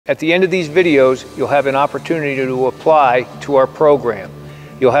At the end of these videos, you'll have an opportunity to apply to our program.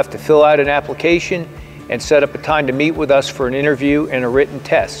 You'll have to fill out an application and set up a time to meet with us for an interview and a written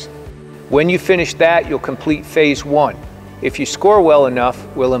test. When you finish that, you'll complete phase 1. If you score well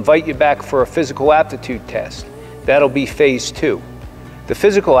enough, we'll invite you back for a physical aptitude test. That'll be phase 2. The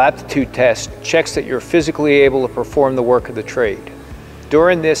physical aptitude test checks that you're physically able to perform the work of the trade.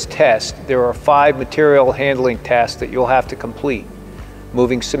 During this test, there are 5 material handling tasks that you'll have to complete.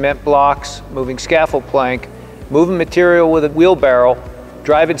 Moving cement blocks, moving scaffold plank, moving material with a wheelbarrow,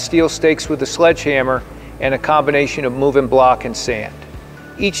 driving steel stakes with a sledgehammer, and a combination of moving block and sand.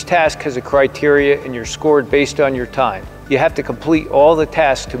 Each task has a criteria and you're scored based on your time. You have to complete all the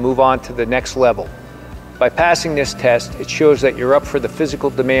tasks to move on to the next level. By passing this test, it shows that you're up for the physical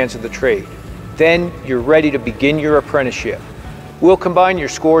demands of the trade. Then you're ready to begin your apprenticeship. We'll combine your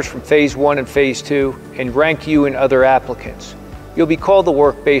scores from phase 1 and phase 2 and rank you and other applicants. You'll be called to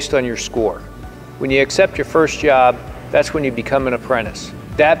work based on your score. When you accept your first job, that's when you become an apprentice.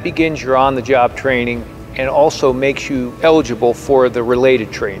 That begins your on-the-job training and also makes you eligible for the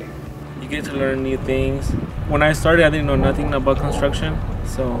related training. You get to learn new things. When I started, I didn't know nothing about construction,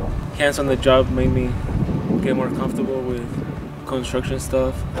 so hands on the job made me get more comfortable with construction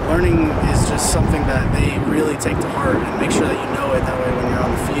stuff. Learning is just something that they really take to heart and make sure that you know it. That way when you're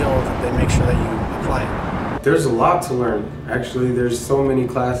on the field, they make sure that you apply it. There's a lot to learn. Actually, there's so many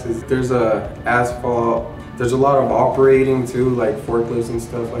classes. There's asphalt. There's a lot of operating too, like forklifts and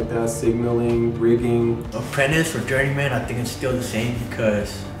stuff like that, signaling, rigging. Apprentice or journeyman, I think it's still the same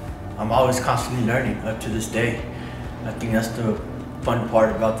because I'm always constantly learning up to this day. I think that's the fun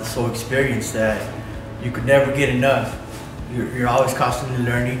part about this whole experience, that you could never get enough. You're always constantly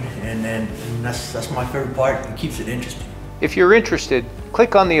learning, and that's my favorite part. It keeps it interesting. If you're interested,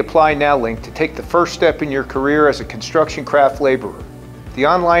 click on the Apply Now link to take the first step in your career as a construction craft laborer. The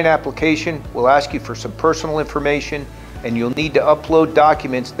online application will ask you for some personal information, and you'll need to upload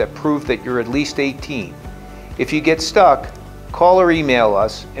documents that prove that you're at least 18. If you get stuck, call or email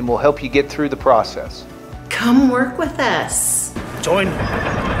us and we'll help you get through the process. Come work with us. Join.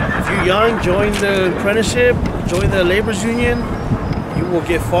 If you're young, join the apprenticeship, join the laborers union. You will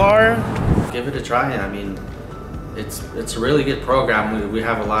get far. Give it a try. I mean, it's a really good program. We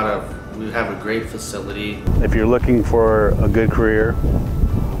have a great facility. If you're looking for a good career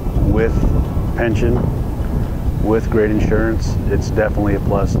with pension, with great insurance, it's definitely a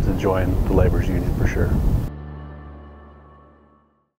plus to join the laborers union for sure.